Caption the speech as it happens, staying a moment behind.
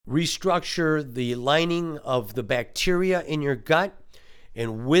restructure the lining of the bacteria in your gut.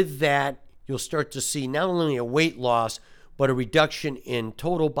 And with that, you'll start to see not only a weight loss, but a reduction in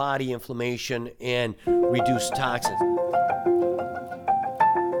total body inflammation and reduced toxins.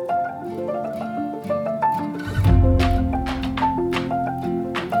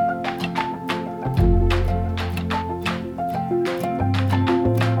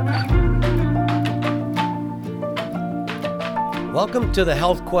 Welcome to the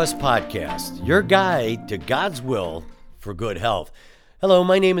Health Quest Podcast, your guide to God's will for good health. Hello,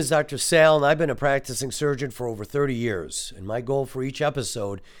 my name is Dr. Sal, and I've been a practicing surgeon for over 30 years. And my goal for each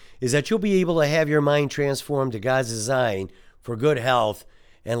episode is that you'll be able to have your mind transformed to God's design for good health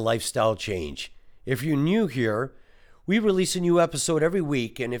and lifestyle change. If you're new here, we release a new episode every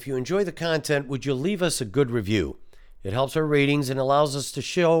week, and if you enjoy the content, would you leave us a good review? It helps our ratings and allows us to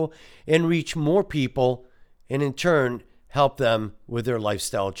show and reach more people, and in turn, help them with their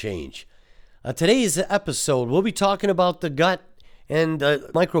lifestyle change. Today's episode, we'll be talking about the gut and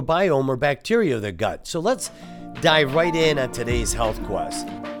the microbiome or bacteria of the gut. So let's dive right in on today's Health Quest.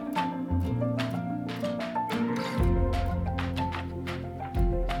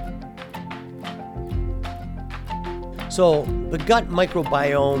 So the gut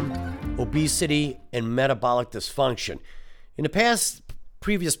microbiome, obesity, and metabolic dysfunction. In the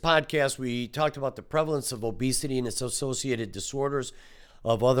previous podcast, we talked about the prevalence of obesity and its associated disorders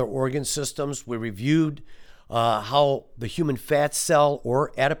of other organ systems. We reviewed how the human fat cell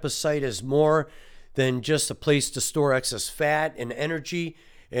or adipocyte is more than just a place to store excess fat and energy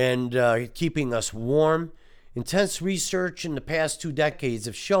and keeping us warm. Intense research in the past 2 decades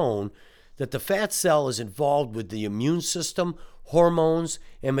have shown that the fat cell is involved with the immune system, hormones,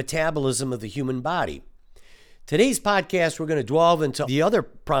 and metabolism of the human body. Today's podcast, we're going to delve into the other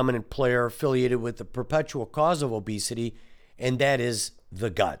prominent player affiliated with the perpetual cause of obesity, and that is the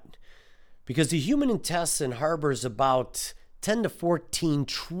gut. Because the human intestine harbors about 10 to 14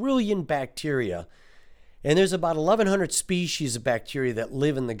 trillion bacteria, and there's about 1,100 species of bacteria that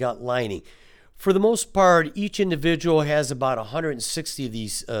live in the gut lining. For the most part, each individual has about 160 of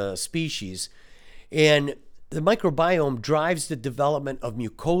these species, and the microbiome drives the development of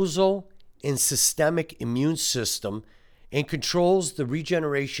mucosal and systemic immune system and controls the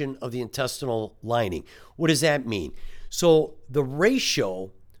regeneration of the intestinal lining. What does that mean? So the ratio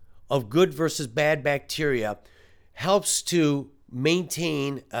of good versus bad bacteria helps to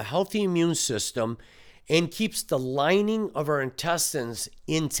maintain a healthy immune system and keeps the lining of our intestines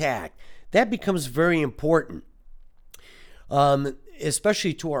intact. That becomes very important,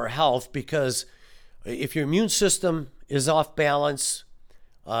 especially to our health, because if your immune system is off balance,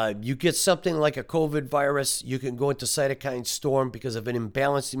 you get something like a COVID virus, you can go into cytokine storm because of an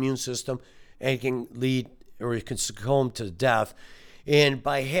imbalanced immune system, and it can lead or it can succumb to death. And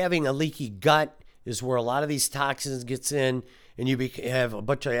by having a leaky gut is where a lot of these toxins gets in, and you have a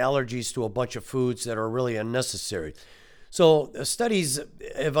bunch of allergies to a bunch of foods that are really unnecessary. So studies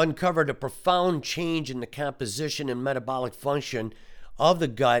have uncovered a profound change in the composition and metabolic function of the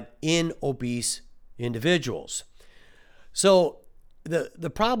gut in obese individuals. So the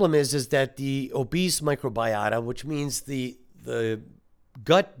problem is that the obese microbiota, which means the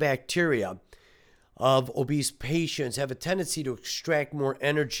gut bacteria of obese patients, have a tendency to extract more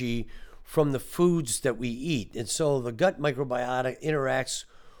energy from the foods that we eat. And so the gut microbiota interacts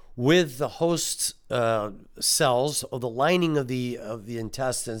with the host cells of the lining of the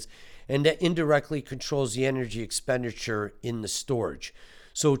intestines, and that indirectly controls the energy expenditure in the storage.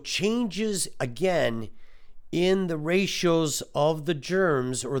 So changes, again, in the ratios of the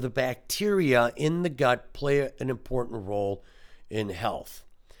germs or the bacteria in the gut play an important role in health.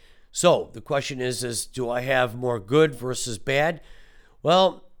 So the question is do I have more good versus bad?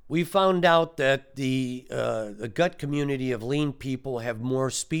 Well, we found out that the gut community of lean people have more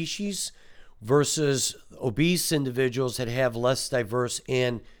species versus obese individuals that have less diverse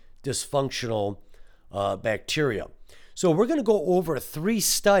and dysfunctional bacteria. So we're going to go over 3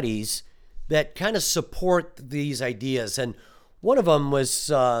 studies that kind of support these ideas. And one of them was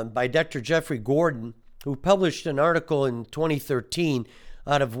by Dr. Jeffrey Gordon, who published an article in 2013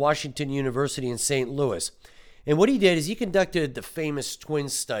 out of Washington University in St. Louis. And what he did is he conducted the famous twin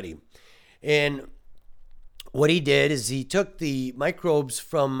study. And what he did is he took the microbes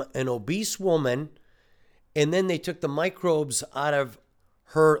from an obese woman, and then they took the microbes out of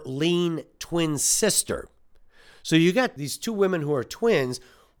her lean twin sister. So you got these 2 women who are twins.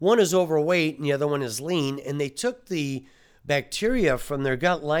 One is overweight and the other one is lean. And they took the bacteria from their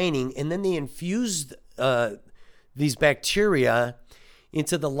gut lining, and then they infused these bacteria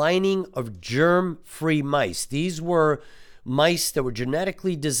into the lining of germ-free mice. These were mice that were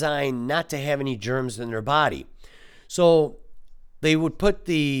genetically designed not to have any germs in their body. So they would put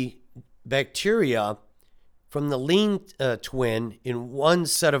the bacteria from the lean twin in one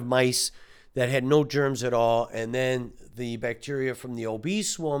set of mice that had no germs at all, and then the bacteria from the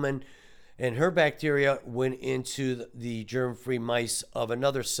obese woman and her bacteria went into the germ-free mice of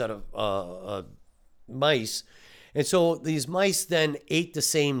another set of mice. And so these mice then ate the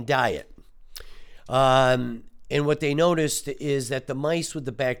same diet. And what they noticed is that the mice with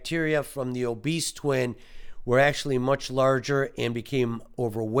the bacteria from the obese twin were actually much larger and became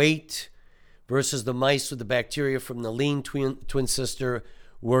overweight, versus the mice with the bacteria from the lean twin sister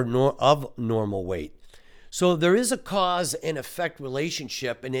were of normal weight. So there is a cause and effect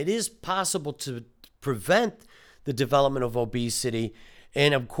relationship, and it is possible to prevent the development of obesity.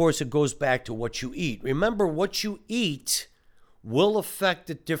 And of course, it goes back to what you eat. Remember, what you eat will affect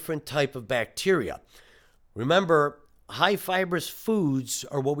the different type of bacteria. Remember, high fibrous foods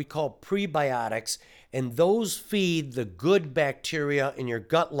are what we call prebiotics, and those feed the good bacteria in your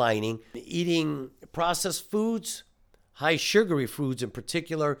gut lining. Eating processed foods, high sugary foods in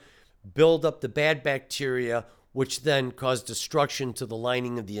particular, build up the bad bacteria, which then cause destruction to the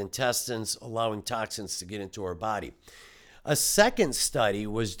lining of the intestines, allowing toxins to get into our body. A second study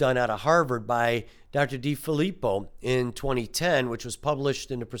was done out of Harvard by Dr. DiFilippo in 2010, which was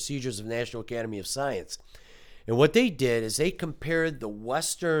published in the Procedures of the National Academy of Science. And what they did is they compared the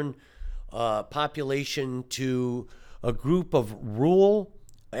Western population to a group of rural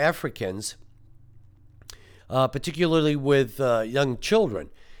Africans, particularly with young children.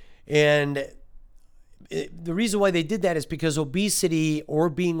 And the reason why they did that is because obesity or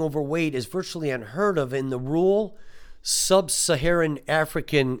being overweight is virtually unheard of in the rural sub-Saharan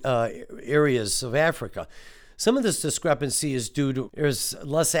African areas of Africa. Some of this discrepancy is due to there's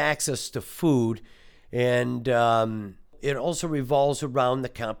less access to food, and it also revolves around the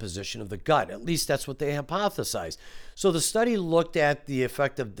composition of the gut. At least that's what they hypothesized. So the study looked at the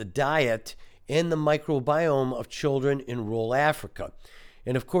effect of the diet and the microbiome of children in rural Africa.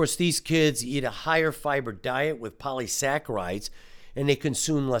 And of course, these kids eat a higher fiber diet with polysaccharides, and they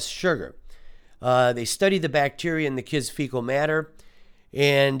consume less sugar. They studied the bacteria in the kids' fecal matter,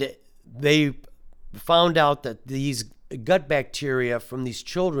 and they found out that these gut bacteria from these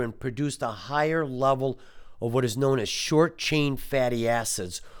children produced a higher level of what is known as short-chain fatty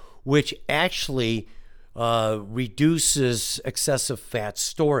acids, which actually reduces excessive fat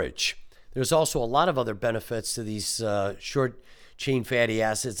storage. There's also a lot of other benefits to these short-chain fatty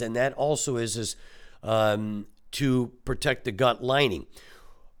acids, and that also is to protect the gut lining.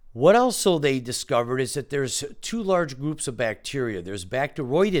 What also they discovered is that there's two large groups of bacteria. There's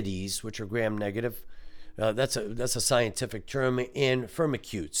Bacteroidetes, which are gram-negative. That's a scientific term, and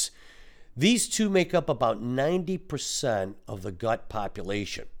firmicutes. These two make up about 90% of the gut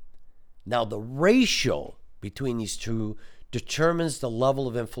population. Now, the ratio between these two determines the level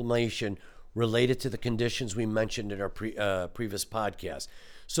of inflammation related to the conditions we mentioned in our previous podcast.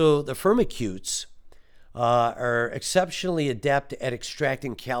 So the firmicutes are exceptionally adept at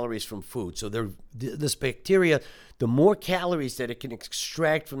extracting calories from food. So this bacteria, the more calories that it can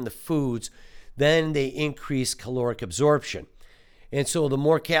extract from the foods, then they increase caloric absorption. And so the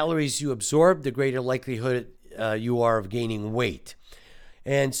more calories you absorb, the greater likelihood you are of gaining weight.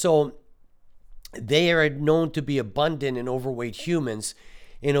 And so they are known to be abundant in overweight humans,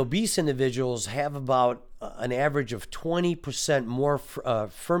 and obese individuals have about an average of 20% more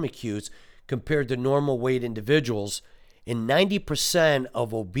firmicutes compared to normal weight individuals, and 90%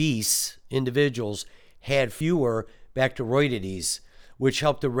 of obese individuals had fewer Bacteroidetes, which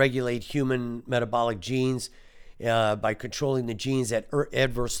help to regulate human metabolic genes by controlling the genes that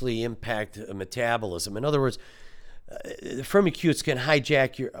adversely impact metabolism. In other words, the firmicutes can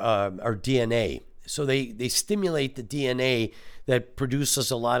hijack our DNA. So they stimulate the DNA that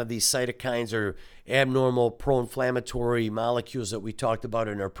produces a lot of these cytokines or abnormal pro-inflammatory molecules that we talked about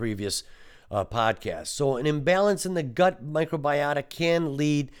in our previous podcast. So an imbalance in the gut microbiota can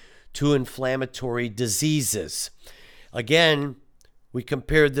lead to inflammatory diseases. Again, we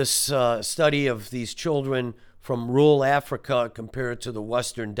compared this study of these children from rural Africa compared to the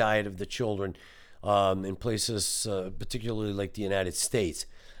Western diet of the children in places particularly like the United States.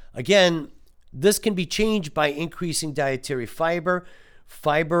 Again, this can be changed by increasing dietary fiber.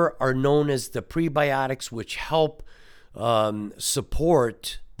 Fiber are known as the prebiotics, which help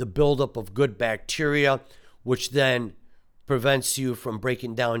support the buildup of good bacteria, which then prevents you from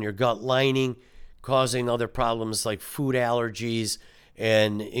breaking down your gut lining, causing other problems like food allergies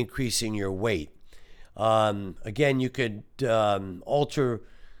and increasing your weight. Again, you could alter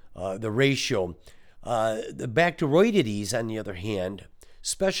the ratio. The Bacteroidetes, on the other hand,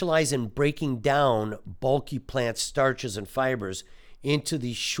 specialize in breaking down bulky plant starches and fibers into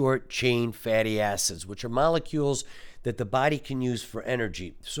these short-chain fatty acids, which are molecules that the body can use for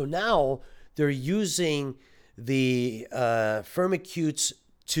energy. So now they're using the firmicutes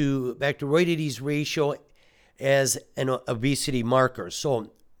to Bacteroidetes ratio as an obesity marker.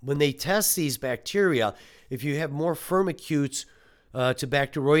 So when they test these bacteria, if you have more firmicutes to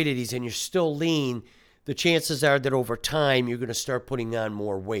Bacteroidetes and you're still lean, the chances are that over time you're going to start putting on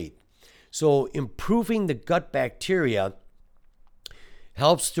more weight. So improving the gut bacteria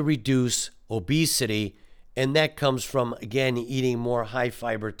helps to reduce obesity, and that comes from, again, eating more high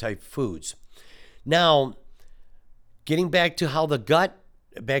fiber type foods. Now, getting back to how the gut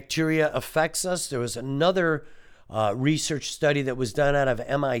bacteria affects us, there was another research study that was done out of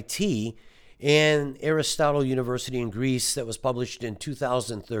MIT and Aristotle University in Greece that was published in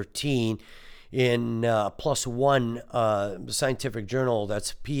 2013 in PLOS One scientific journal.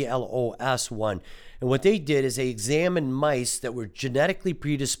 That's PLOS One. And what they did is they examined mice that were genetically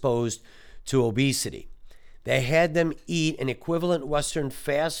predisposed to obesity. They had them eat an equivalent Western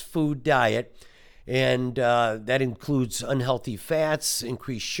fast food diet, and that includes unhealthy fats,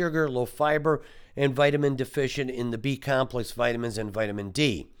 increased sugar, low fiber, and vitamin deficient in the B complex vitamins and vitamin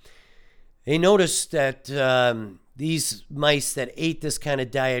D. They noticed that these mice that ate this kind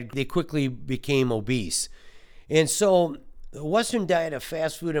of diet, they quickly became obese. And so the Western diet of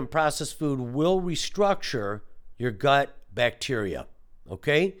fast food and processed food will restructure your gut bacteria,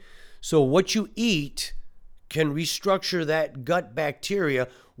 okay? So what you eat can restructure that gut bacteria,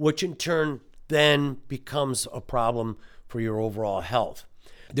 which in turn then becomes a problem for your overall health.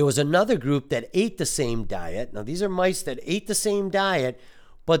 There was another group that ate the same diet. Now, these are mice that ate the same diet,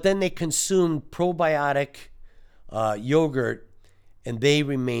 but then they consumed probiotic yogurt, and they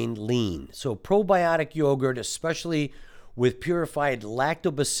remained lean. So probiotic yogurt, especially with purified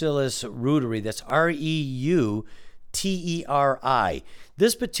lactobacillus reuteri, that's reuteri.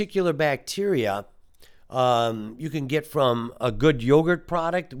 This particular bacteria you can get from a good yogurt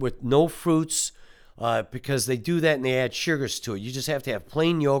product with no fruits, because they do that and they add sugars to it. You just have to have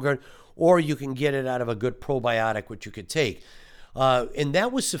plain yogurt, or you can get it out of a good probiotic, which you could take. And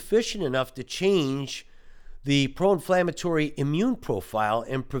that was sufficient enough to change the pro-inflammatory immune profile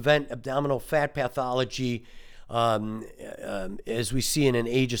and prevent abdominal fat pathology, as we see in an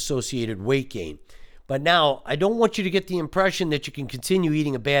age-associated weight gain. But now, I don't want you to get the impression that you can continue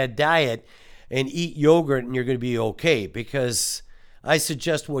eating a bad diet and eat yogurt and you're going to be okay, because I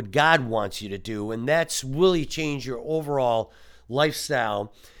suggest what God wants you to do, and that's really change your overall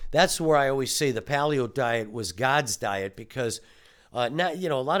lifestyle. That's where I always say the paleo diet was God's diet, because a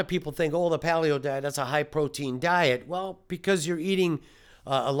lot of people think, oh, the paleo diet, that's a high protein diet. Well, because you're eating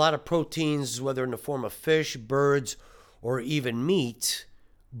a lot of proteins, whether in the form of fish, birds, or even meat,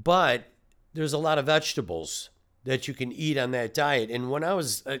 but there's a lot of vegetables that you can eat on that diet. And when I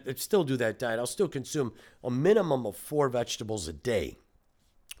still do that diet, I'll still consume a minimum of 4 vegetables a day,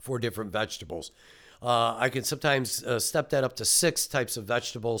 4 different vegetables. I can sometimes step that up to 6 types of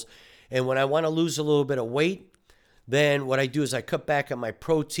vegetables. And when I want to lose a little bit of weight, then what I do is I cut back on my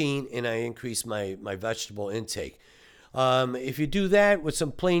protein and I increase my vegetable intake. If you do that with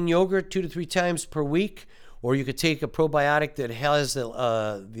some plain yogurt 2 to 3 times per week, or you could take a probiotic that has the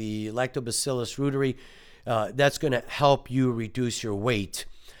lactobacillus reuteri, that's going to help you reduce your weight.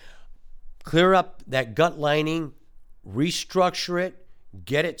 Clear up that gut lining, restructure it,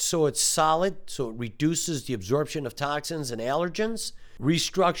 get it so it's solid, so it reduces the absorption of toxins and allergens.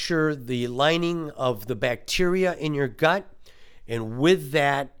 Restructure the lining of the bacteria in your gut, and with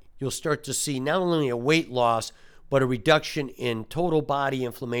that, you'll start to see not only a weight loss, but a reduction in total body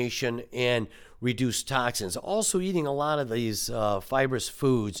inflammation and reduced toxins. Also, eating a lot of these fibrous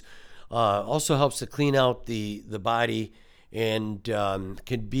foods also helps to clean out the body, and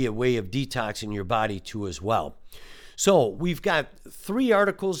can be a way of detoxing your body too as well. So we've got 3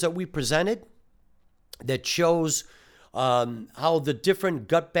 articles that we presented that shows how the different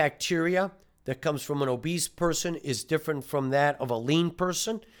gut bacteria that comes from an obese person is different from that of a lean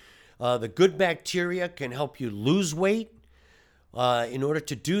person. The good bacteria can help you lose weight. In order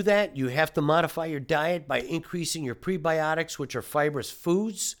to do that, you have to modify your diet by increasing your prebiotics, which are fibrous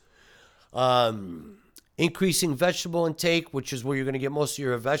foods. Increasing vegetable intake, which is where you're going to get most of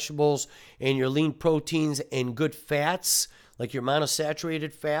your vegetables, and your lean proteins and good fats, like your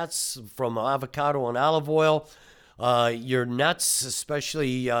monounsaturated fats from avocado and olive oil. Your nuts, especially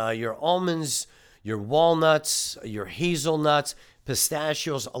your almonds, your walnuts, your hazelnuts,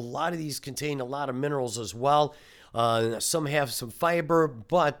 pistachios. A lot of these contain a lot of minerals as well. Some have some fiber,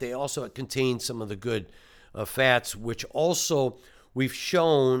 but they also contain some of the good fats, which also we've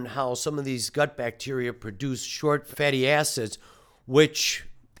shown how some of these gut bacteria produce short fatty acids, which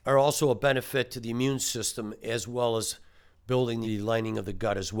are also a benefit to the immune system as well as building the lining of the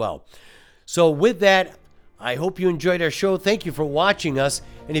gut as well. So with that, I hope you enjoyed our show. Thank you for watching us.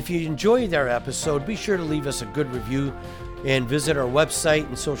 And if you enjoyed our episode, be sure to leave us a good review and visit our website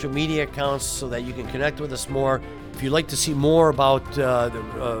and social media accounts so that you can connect with us more. If you'd like to see more about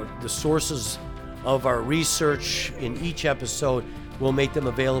the sources of our research in each episode, we'll make them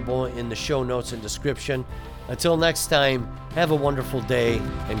available in the show notes and description. Until next time, have a wonderful day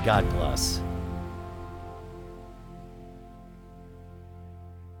and God bless.